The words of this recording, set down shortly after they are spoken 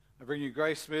I bring you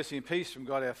grace, mercy and peace from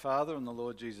God our Father and the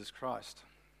Lord Jesus Christ.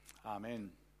 Amen.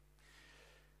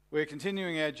 We're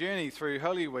continuing our journey through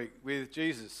Holy Week with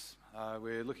Jesus.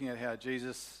 We're looking at how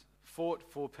Jesus fought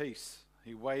for peace.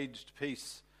 He waged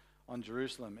peace on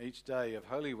Jerusalem each day of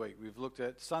Holy Week. We've looked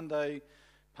at Sunday,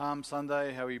 Palm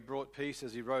Sunday, how he brought peace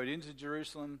as he rode into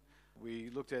Jerusalem.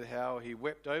 We looked at how he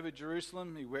wept over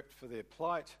Jerusalem. He wept for their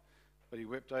plight, but he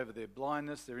wept over their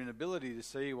blindness, their inability to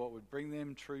see what would bring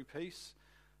them true peace.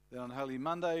 Then on Holy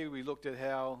Monday, we looked at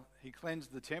how he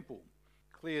cleansed the temple,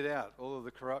 cleared out all of the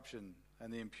corruption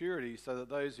and the impurity so that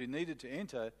those who needed to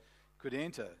enter could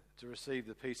enter to receive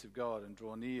the peace of God and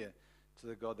draw near to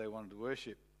the God they wanted to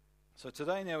worship. So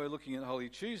today now we're looking at Holy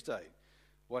Tuesday,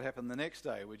 what happened the next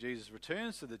day, where Jesus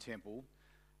returns to the temple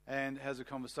and has a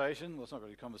conversation. Well, it's not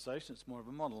really a conversation, it's more of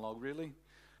a monologue really,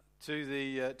 to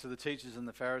the teachers and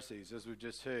the Pharisees, as we've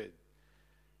just heard.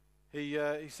 He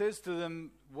says to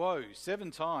them, woe,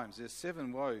 7 times. There's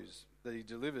 7 woes that he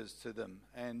delivers to them.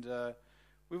 And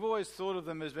we've always thought of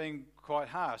them as being quite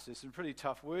harsh. There's some pretty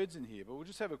tough words in here, but we'll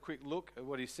just have a quick look at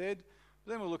what he said.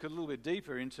 Then we'll look a little bit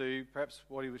deeper into perhaps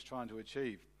what he was trying to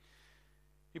achieve.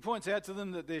 He points out to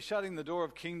them that they're shutting the door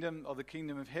of the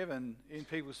kingdom of heaven in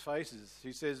people's faces.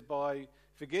 He says by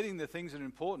forgetting the things that are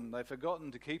important, they've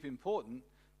forgotten to keep important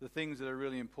the things that are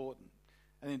really important.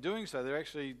 And in doing so, they're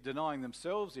actually denying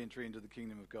themselves entry into the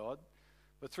kingdom of God.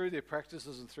 But through their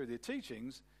practices and through their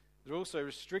teachings, they're also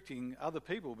restricting other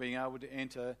people being able to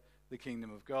enter the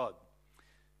kingdom of God.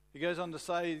 He goes on to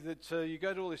say that you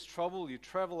go to all this trouble, you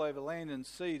travel over land and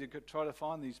sea to try to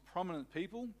find these prominent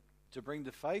people to bring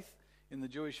to faith in the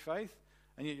Jewish faith,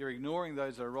 and yet you're ignoring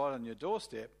those that are right on your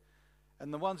doorstep.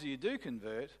 And the ones that you do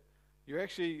convert, you're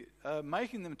actually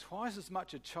making them twice as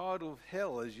much a child of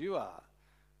hell as you are.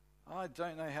 I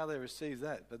don't know how they receive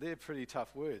that, but they're pretty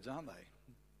tough words, aren't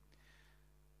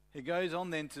they? He goes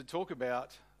on then to talk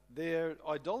about their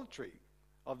idolatry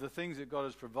of the things that God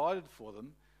has provided for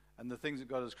them and the things that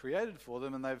God has created for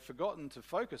them, and they've forgotten to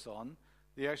focus on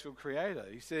the actual Creator.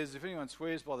 He says, if anyone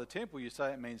swears by the temple, you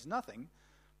say it means nothing,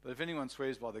 but if anyone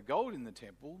swears by the gold in the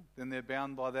temple, then they're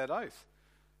bound by that oath.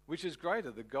 Which is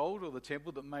greater, the gold or the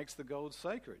temple that makes the gold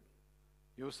sacred?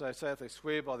 You also say if they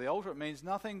swear by the altar, it means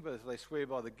nothing, but if they swear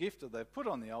by the gift that they've put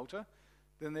on the altar,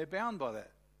 then they're bound by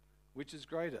that. Which is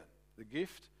greater, the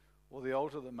gift or the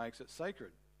altar that makes it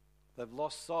sacred? They've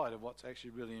lost sight of what's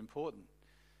actually really important.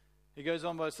 He goes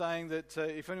on by saying that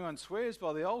if anyone swears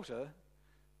by the altar,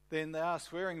 then they are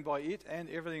swearing by it and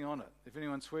everything on it. If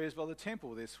anyone swears by the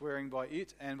temple, they're swearing by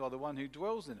it and by the one who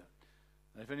dwells in it.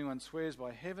 And if anyone swears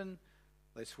by heaven,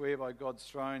 they swear by God's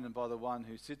throne and by the one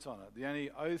who sits on it. The only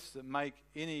oaths that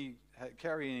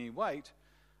carry any weight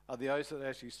are the oaths that are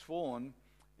actually sworn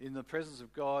in the presence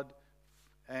of God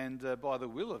and by the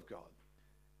will of God.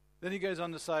 Then he goes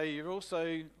on to say you're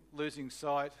also losing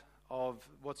sight of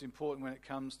what's important when it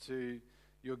comes to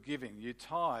your giving. You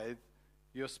tithe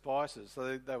your spices.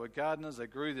 So they were gardeners, they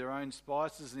grew their own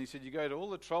spices, and he said you go to all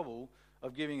the trouble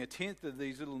of giving 1/10 of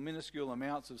these little minuscule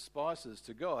amounts of spices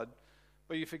to God,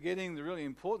 but you're forgetting the really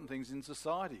important things in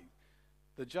society.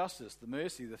 The justice, the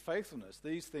mercy, the faithfulness,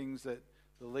 these things that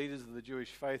the leaders of the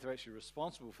Jewish faith are actually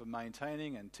responsible for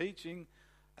maintaining and teaching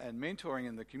and mentoring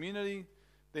in the community,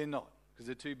 they're not, because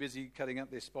they're too busy cutting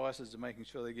up their spices and making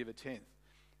sure they give 1/10.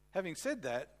 Having said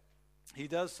that, he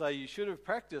does say you should have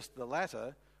practiced the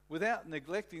latter without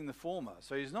neglecting the former.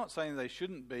 So he's not saying they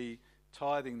shouldn't be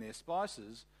tithing their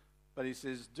spices, but he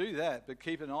says, do that, but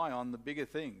keep an eye on the bigger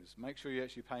things. Make sure you're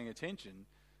actually paying attention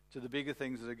to the bigger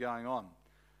things that are going on.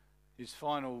 His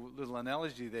final little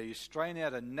analogy there, you strain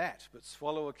out a gnat, but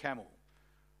swallow a camel.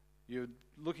 You're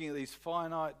looking at these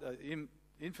finite,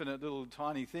 infinite little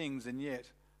tiny things, and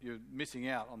yet you're missing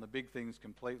out on the big things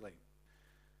completely.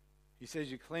 He says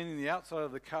you're cleaning the outside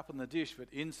of the cup and the dish, but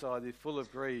inside they're full of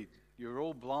greed. You're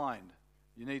all blind.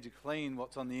 You need to clean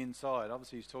what's on the inside.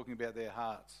 Obviously he's talking about their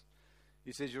hearts.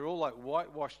 He says you're all like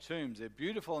whitewashed tombs. They're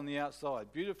beautiful on the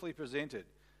outside, beautifully presented.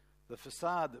 The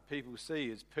facade that people see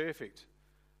is perfect,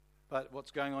 but what's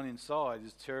going on inside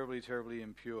is terribly, terribly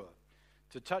impure.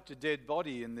 To touch a dead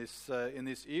body in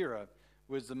this era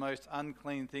was the most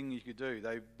unclean thing you could do.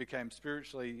 They became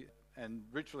spiritually and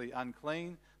ritually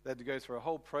unclean. They had to go through a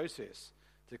whole process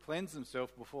to cleanse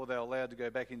themselves before they were allowed to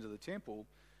go back into the temple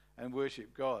and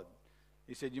worship God.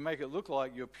 He said, you make it look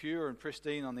like you're pure and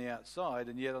pristine on the outside,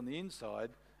 and yet on the inside,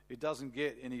 it doesn't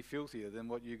get any filthier than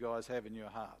what you guys have in your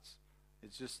hearts.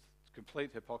 It's just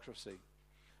complete hypocrisy.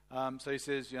 So he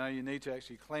says, you need to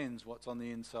actually cleanse what's on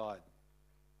the inside.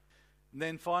 And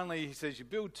then finally, he says, you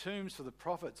build tombs for the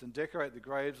prophets and decorate the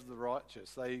graves of the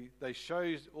righteous. They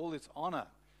show all this honour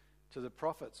to the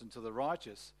prophets and to the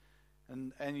righteous.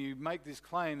 And you make this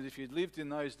claim that if you'd lived in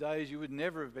those days, you would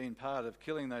never have been part of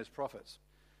killing those prophets.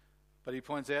 But he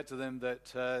points out to them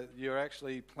that you're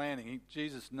actually planning.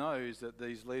 Jesus knows that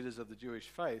these leaders of the Jewish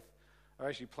faith are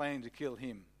actually planning to kill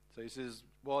him. So he says,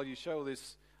 while you show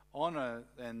this honour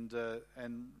and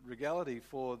regality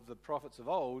for the prophets of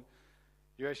old,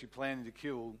 you're actually planning to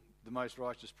kill the most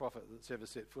righteous prophet that's ever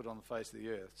set foot on the face of the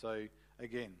earth. So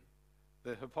again,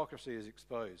 the hypocrisy is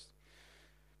exposed.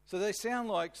 So they sound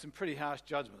like some pretty harsh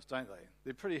judgments, don't they?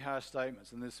 They're pretty harsh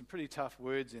statements, and there's some pretty tough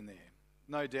words in there.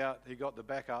 No doubt he got the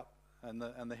back up, and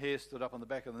the hair stood up on the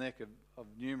back of the neck of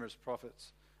numerous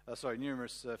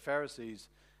Pharisees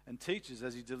and teachers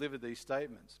as he delivered these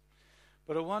statements.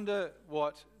 But I wonder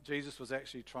what Jesus was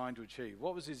actually trying to achieve.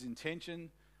 What was his intention?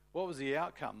 What was the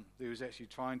outcome that he was actually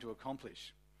trying to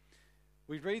accomplish?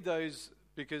 We read those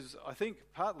because I think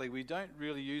partly we don't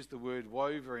really use the word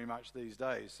woe very much these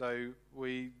days, so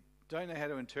we don't know how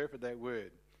to interpret that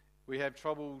word. We have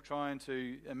trouble trying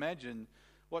to imagine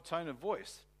what tone of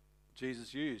voice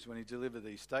Jesus used when he delivered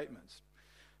these statements.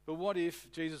 But what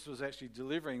if Jesus was actually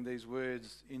delivering these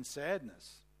words in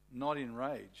sadness, not in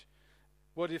rage?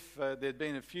 What if there'd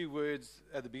been a few words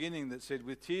at the beginning that said,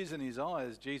 with tears in his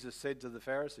eyes, Jesus said to the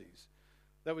Pharisees?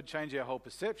 That would change our whole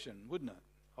perception, wouldn't it,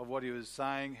 of what he was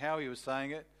saying, how he was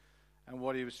saying it, and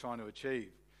what he was trying to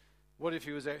achieve. What if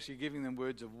he was actually giving them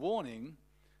words of warning,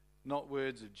 not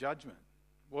words of judgment?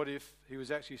 What if he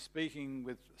was actually speaking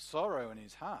with sorrow in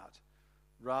his heart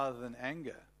rather than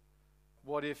anger?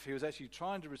 What if he was actually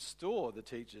trying to restore the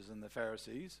teachers and the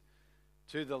Pharisees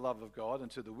to the love of God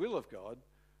and to the will of God,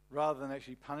 rather than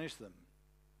actually punish them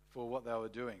for what they were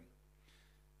doing?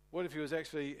 What if he was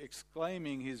actually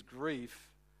exclaiming his grief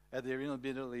at their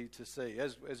inability to see?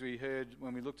 As we heard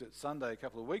when we looked at Sunday a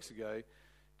couple of weeks ago,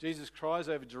 Jesus cries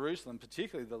over Jerusalem,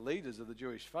 particularly the leaders of the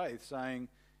Jewish faith, saying,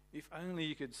 if only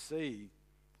you could see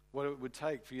what it would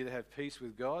take for you to have peace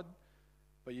with God,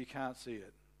 but you can't see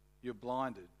it. You're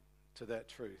blinded to that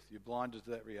truth. You're blinded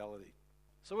to that reality.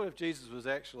 So what if Jesus was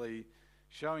actually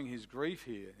showing his grief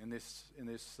here in this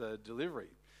delivery?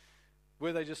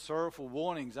 Were they just sorrowful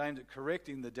warnings aimed at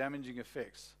correcting the damaging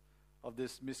effects of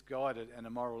this misguided and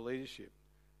immoral leadership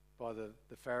by the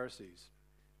Pharisees?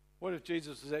 What if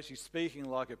Jesus was actually speaking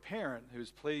like a parent who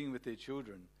was pleading with their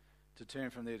children to turn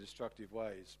from their destructive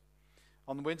ways?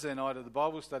 On the Wednesday night of the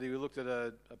Bible study, we looked at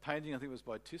a painting, I think it was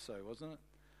by Tissot, wasn't it?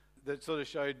 That sort of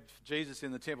showed Jesus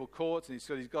in the temple courts, and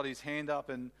he's got his hand up,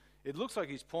 and it looks like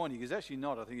he's pointing. He's actually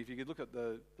not. I think if you could look at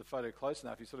the photo close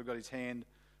enough, he's sort of got his hand,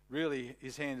 really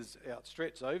his hand is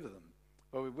outstretched over them.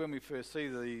 But when we first see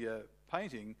the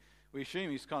painting, we assume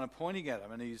he's kind of pointing at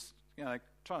them, and he's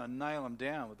trying to nail them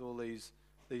down with all these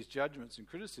judgments and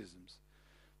criticisms.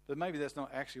 But maybe that's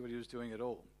not actually what he was doing at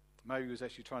all. Maybe he was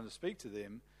actually trying to speak to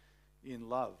them in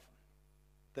love.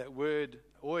 That word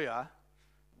oya,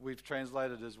 we've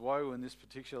translated as woe in this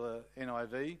particular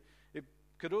NIV. It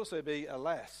could also be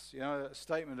alas, a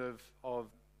statement of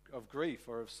grief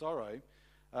or of sorrow,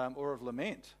 or of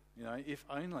lament, if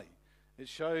only. It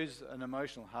shows an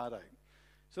emotional heartache.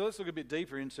 So let's look a bit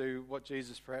deeper into what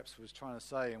Jesus perhaps was trying to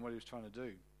say and what he was trying to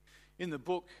do. In the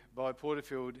book by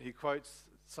Porterfield, he quotes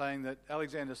saying that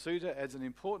Alexander Suter adds an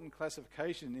important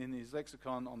classification in his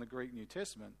lexicon on the Greek New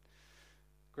Testament.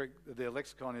 Their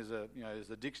lexicon is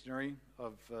a dictionary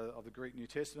of the Greek New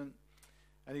Testament,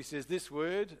 and he says this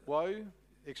word woe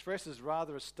expresses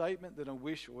rather a statement than a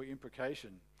wish or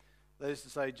imprecation. That is to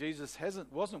say, Jesus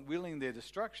wasn't willing their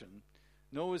destruction,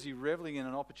 nor was he reveling in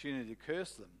an opportunity to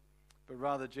curse them, but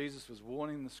rather Jesus was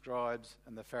warning the scribes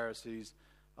and the Pharisees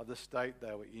of the state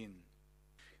they were in.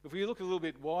 If we look a little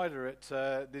bit wider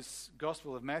at this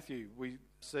Gospel of Matthew, we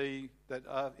see that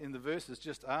in the verses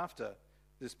just after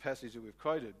this passage that we've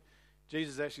quoted,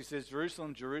 Jesus actually says,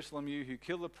 Jerusalem, Jerusalem, you who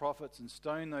kill the prophets and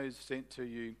stone those sent to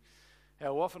you,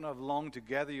 how often I've longed to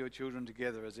gather your children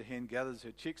together as a hen gathers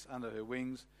her chicks under her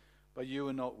wings, but you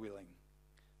are not willing.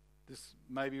 This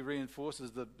maybe reinforces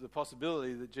the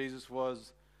possibility that Jesus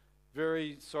was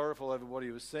very sorrowful over what he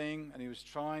was seeing, and he was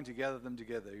trying to gather them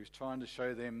together. He was trying to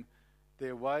show them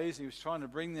their ways. He was trying to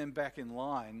bring them back in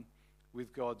line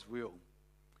with God's will.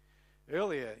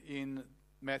 Earlier in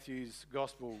Matthew's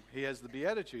Gospel, he has the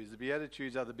Beatitudes. The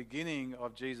Beatitudes are the beginning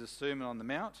of Jesus' Sermon on the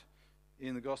Mount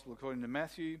in the Gospel according to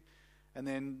Matthew. And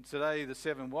then today, the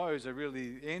 7 woes are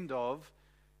really the end of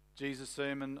Jesus'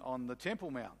 Sermon on the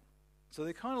Temple Mount. So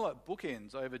they're kind of like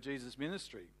bookends over Jesus'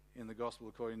 ministry in the Gospel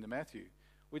according to Matthew.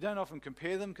 We don't often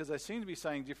compare them because they seem to be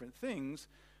saying different things,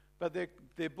 but they're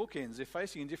bookends. They're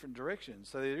facing in different directions.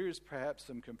 So there is perhaps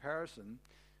some comparison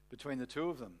between the two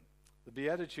of them. The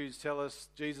Beatitudes tell us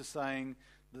Jesus saying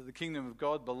that the kingdom of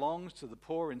God belongs to the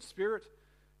poor in spirit,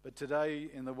 but today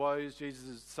in the woes, Jesus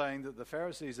is saying that the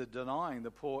Pharisees are denying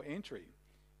the poor entry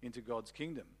into God's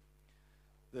kingdom.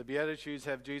 The Beatitudes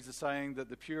have Jesus saying that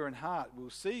the pure in heart will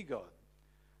see God.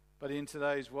 But in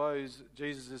today's woes,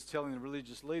 Jesus is telling the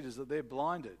religious leaders that they're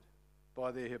blinded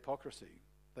by their hypocrisy.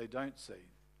 They don't see.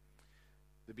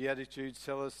 The Beatitudes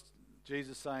tell us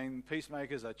Jesus saying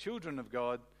peacemakers are children of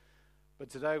God, but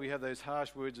today we have those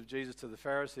harsh words of Jesus to the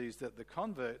Pharisees that the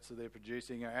converts that they're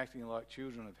producing are acting like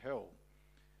children of hell.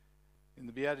 In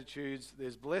the Beatitudes,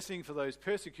 there's blessing for those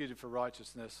persecuted for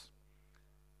righteousness,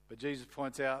 but Jesus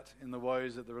points out in the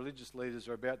woes that the religious leaders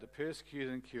are about to persecute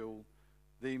and kill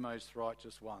the most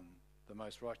righteous one, the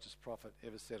most righteous prophet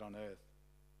ever set on earth.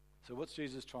 So what's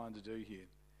Jesus trying to do here?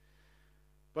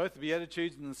 Both the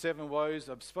Beatitudes and the 7 woes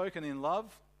are spoken in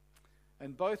love,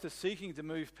 and both are seeking to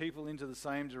move people into the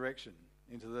same direction,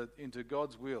 into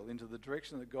God's will, into the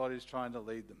direction that God is trying to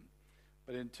lead them,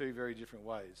 but in 2 very different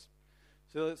ways.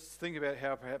 So let's think about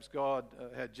how perhaps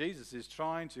how Jesus is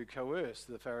trying to coerce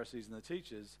the Pharisees and the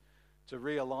teachers to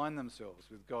realign themselves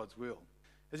with God's will.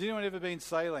 Has anyone ever been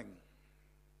sailing?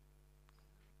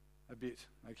 A bit.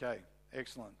 Okay,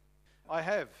 excellent. I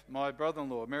have. My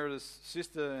brother-in-law, Meredith's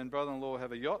sister and brother-in-law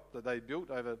have a yacht that they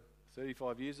built over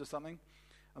 35 years or something,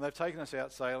 and they've taken us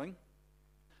out sailing.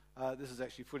 This is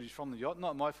actually footage from the yacht,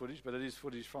 not my footage, but it is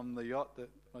footage from the yacht that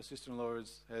my sister-in-law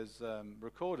has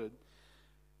recorded.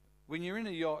 When you're in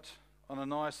a yacht on a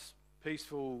nice,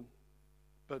 peaceful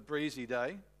but breezy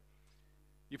day,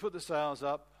 you put the sails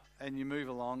up and you move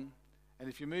along, and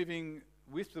if you're moving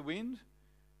with the wind,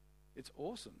 it's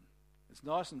awesome. It's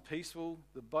nice and peaceful.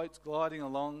 The boat's gliding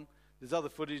along. There's other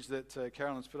footage that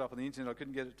Carolyn's put up on the internet. I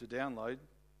couldn't get it to download.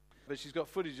 But she's got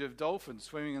footage of dolphins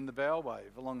swimming in the bow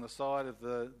wave along the side of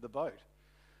the boat.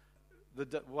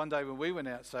 One day when we went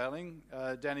out sailing,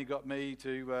 Danny got me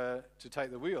to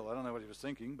take the wheel. I don't know what he was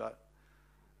thinking, but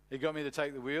he got me to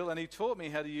take the wheel, and he taught me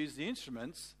how to use the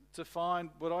instruments to find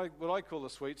what I call a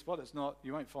sweet spot. It's not,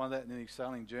 you won't find that in any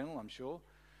sailing journal, I'm sure.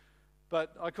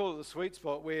 But I call it the sweet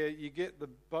spot, where you get the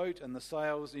boat and the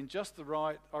sails in just the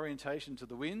right orientation to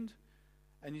the wind,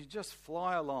 and you just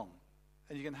fly along.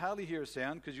 And you can hardly hear a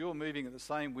sound because you're moving at the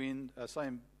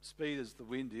same speed as the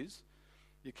wind is.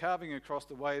 You're carving across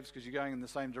the waves because you're going in the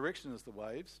same direction as the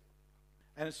waves.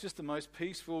 And it's just the most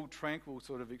peaceful, tranquil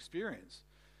sort of experience.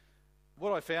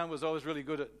 What I found was I was really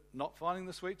good at not finding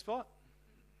the sweet spot.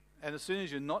 And as soon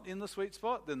as you're not in the sweet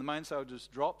spot, then the mainsail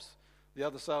just drops. The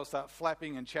other sails start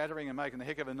flapping and chattering and making a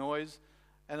heck of a noise,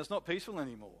 and it's not peaceful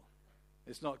anymore.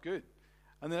 It's not good.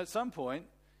 And then at some point,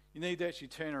 you need to actually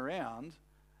turn around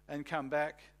and come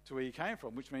back to where you came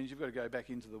from, which means you've got to go back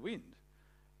into the wind.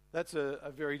 That's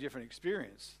a very different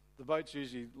experience. The boat's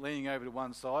usually leaning over to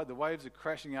one side. The waves are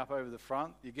crashing up over the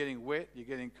front. You're getting wet. You're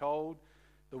getting cold.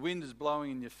 The wind is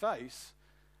blowing in your face,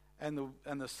 and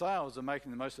the sails are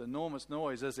making the most enormous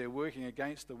noise as they're working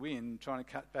against the wind, trying to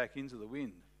cut back into the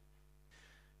wind.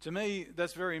 To me,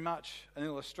 that's very much an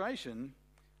illustration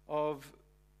of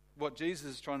what Jesus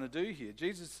is trying to do here.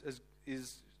 Jesus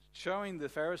is showing the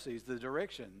Pharisees the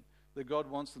direction that God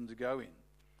wants them to go in.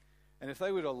 And if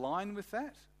they would align with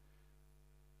that,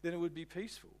 then it would be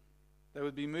peaceful. They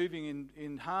would be moving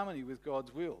in harmony with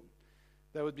God's will.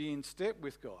 They would be in step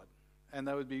with God, and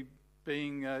they would be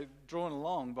being drawn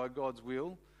along by God's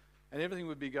will, and everything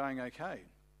would be going okay.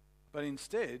 But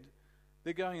instead,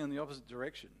 they're going in the opposite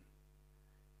direction.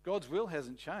 God's will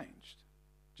hasn't changed.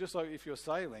 Just like if you're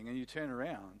sailing and you turn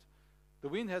around, the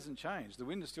wind hasn't changed. The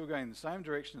wind is still going in the same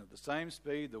direction at the same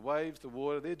speed. The waves, the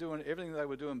water, they're doing everything they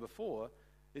were doing before.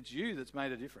 It's you that's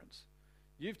made a difference.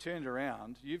 You've turned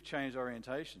around, you've changed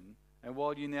orientation, and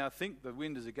while you now think the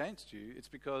wind is against you, it's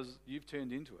because you've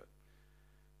turned into it.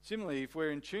 Similarly, if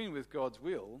we're in tune with God's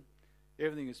will,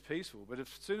 everything is peaceful. But as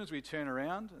soon as we turn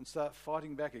around and start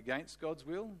fighting back against God's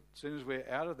will, as soon as we're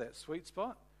out of that sweet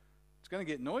spot, it's going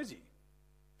to get noisy.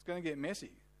 It's going to get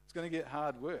messy. It's going to get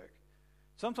hard work.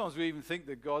 Sometimes we even think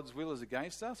that God's will is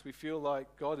against us. We feel like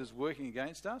God is working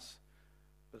against us.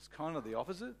 But it's kind of the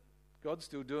opposite. God's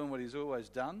still doing what he's always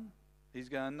done. He's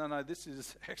going, no, this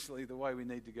is actually the way we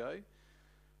need to go.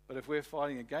 But if we're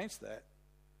fighting against that,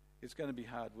 it's going to be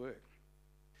hard work.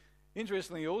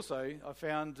 Interestingly also, I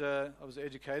found, I was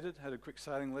educated, had a quick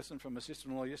sailing lesson from my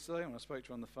sister-in-law yesterday when I spoke to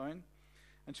her on the phone.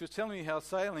 And she was telling me how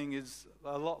sailing is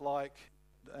a lot like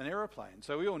an aeroplane.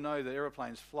 So we all know that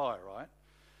aeroplanes fly, right?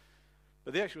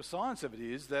 But the actual science of it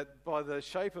is that by the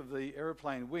shape of the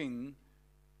aeroplane wing,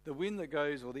 the wind that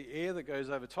goes, or the air that goes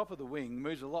over top of the wing,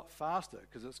 moves a lot faster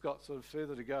because it's got sort of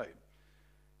further to go.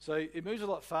 So it moves a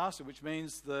lot faster, which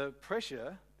means the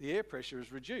pressure, the air pressure,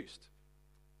 is reduced.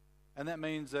 And that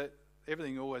means that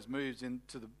everything always moves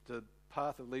into the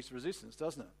path of least resistance,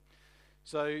 doesn't it?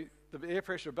 So the air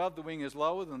pressure above the wing is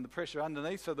lower than the pressure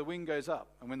underneath, so the wing goes up.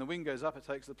 And when the wing goes up, it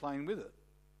takes the plane with it.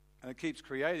 And it keeps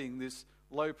creating this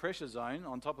low pressure zone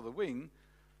on top of the wing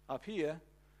up here.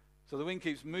 So the wing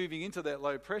keeps moving into that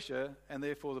low pressure, and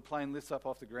therefore the plane lifts up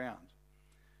off the ground.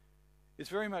 It's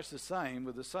very much the same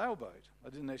with the sailboat. I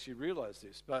didn't actually realise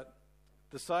this, but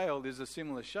the sail is a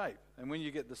similar shape. And when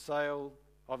you get the sail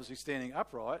obviously standing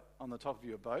upright on the top of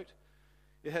your boat,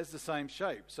 it has the same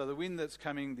shape. So the wind that's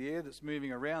coming, the air that's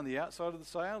moving around the outside of the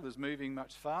sail is moving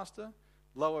much faster,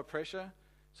 lower pressure.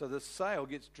 So the sail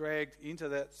gets dragged into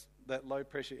that low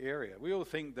pressure area. We all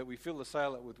think that we fill the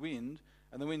sail up with wind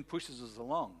and the wind pushes us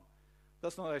along.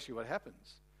 That's not actually what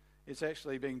happens. It's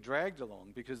actually being dragged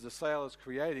along because the sail is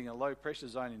creating a low pressure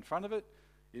zone in front of it.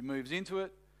 It moves into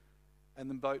it and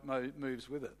the boat moves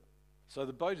with it. So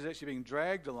the boat is actually being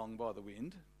dragged along by the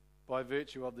wind by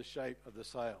virtue of the shape of the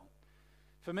sail.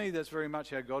 For me, that's very much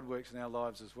how God works in our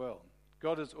lives as well.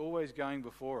 God is always going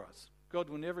before us. God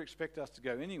will never expect us to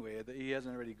go anywhere that he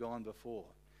hasn't already gone before.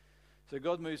 So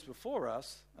God moves before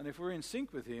us, and if we're in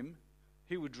sync with him,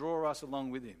 he will draw us along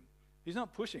with him. He's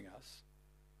not pushing us.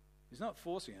 He's not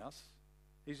forcing us.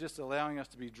 He's just allowing us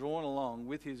to be drawn along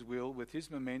with his will, with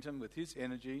his momentum, with his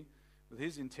energy, with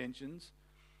his intentions.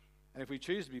 And if we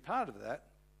choose to be part of that,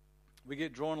 we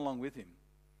get drawn along with him.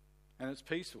 And it's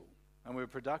peaceful, and we're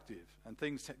productive, and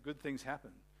good things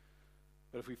happen.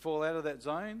 But if we fall out of that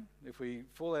zone, if we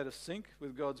fall out of sync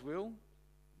with God's will,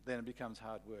 then it becomes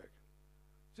hard work.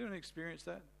 Has anyone experienced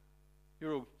that?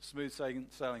 You're all smooth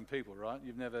sailing people, right?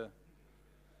 You've never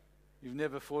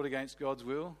fought against God's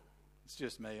will. It's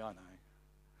just me, I know.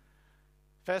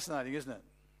 Fascinating, isn't it?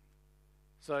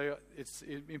 So it's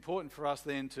important for us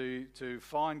then to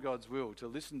find God's will, to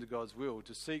listen to God's will,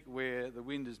 to seek where the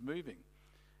wind is moving.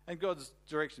 And God's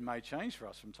direction may change for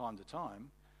us from time to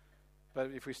time, but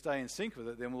if we stay in sync with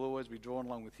it, then we'll always be drawn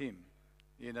along with him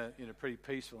in a pretty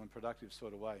peaceful and productive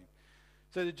sort of way.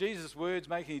 So did Jesus' words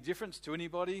make any difference to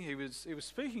anybody? He was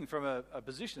speaking from a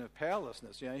position of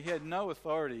powerlessness. He had no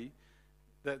authority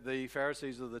that the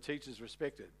Pharisees or the teachers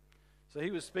respected. So he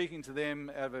was speaking to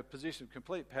them out of a position of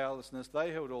complete powerlessness.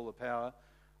 They held all the power.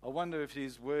 I wonder if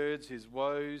his words, his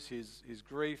woes, his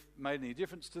grief made any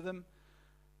difference to them.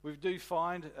 We do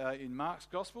find in Mark's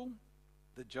Gospel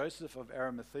that Joseph of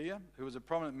Arimathea, who was a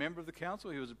prominent member of the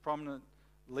council, he was a prominent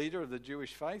leader of the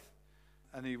Jewish faith,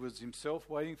 and he was himself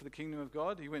waiting for the kingdom of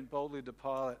God. He went boldly to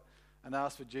Pilate and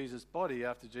asked for Jesus' body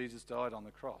after Jesus died on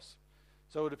the cross.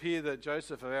 So it would appear that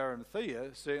Joseph of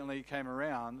Arimathea certainly came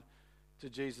around to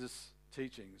Jesus'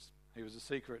 teachings. He was a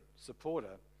secret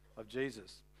supporter of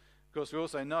Jesus. Of course, we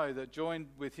also know that joined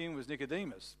with him was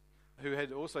Nicodemus, who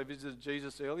had also visited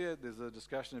Jesus earlier. There's a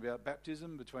discussion about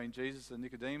baptism between Jesus and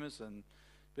Nicodemus and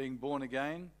being born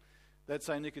again. That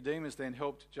same Nicodemus then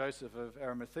helped Joseph of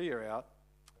Arimathea out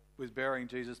with burying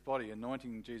Jesus' body,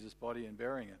 anointing Jesus' body and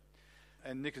burying it.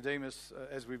 And Nicodemus,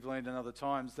 as we've learned in other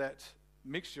times, that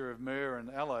mixture of myrrh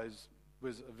and aloes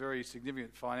was a very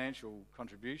significant financial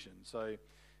contribution. So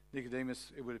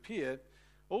Nicodemus, it would appear,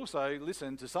 also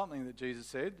listened to something that Jesus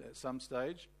said at some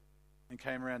stage and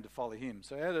came around to follow him.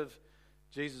 So out of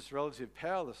Jesus' relative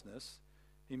powerlessness,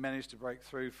 he managed to break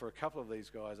through for a couple of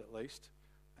these guys at least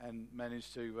and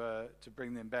managed to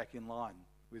bring them back in line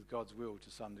with God's will to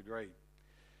some degree.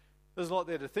 There's a lot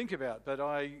there to think about, but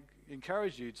I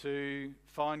encourage you to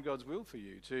find God's will for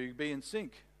you, to be in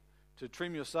sync, to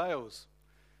trim your sails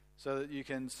so that you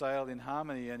can sail in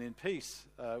harmony and in peace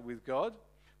with God.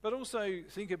 But also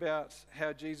think about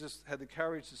how Jesus had the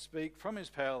courage to speak from his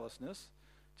powerlessness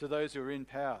to those who are in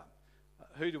power.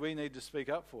 Who do we need to speak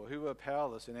up for? Who are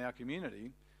powerless in our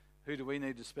community? Who do we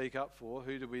need to speak up for?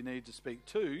 Who do we need to speak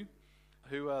to?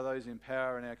 Who are those in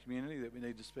power in our community that we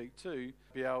need to speak to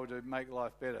be able to make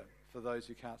life better for those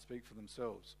who can't speak for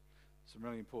themselves? Some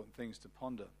really important things to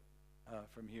ponder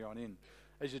from here on in.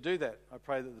 As you do that, I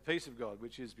pray that the peace of God,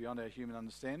 which is beyond our human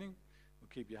understanding, will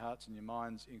keep your hearts and your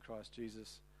minds in Christ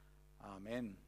Jesus. Amen.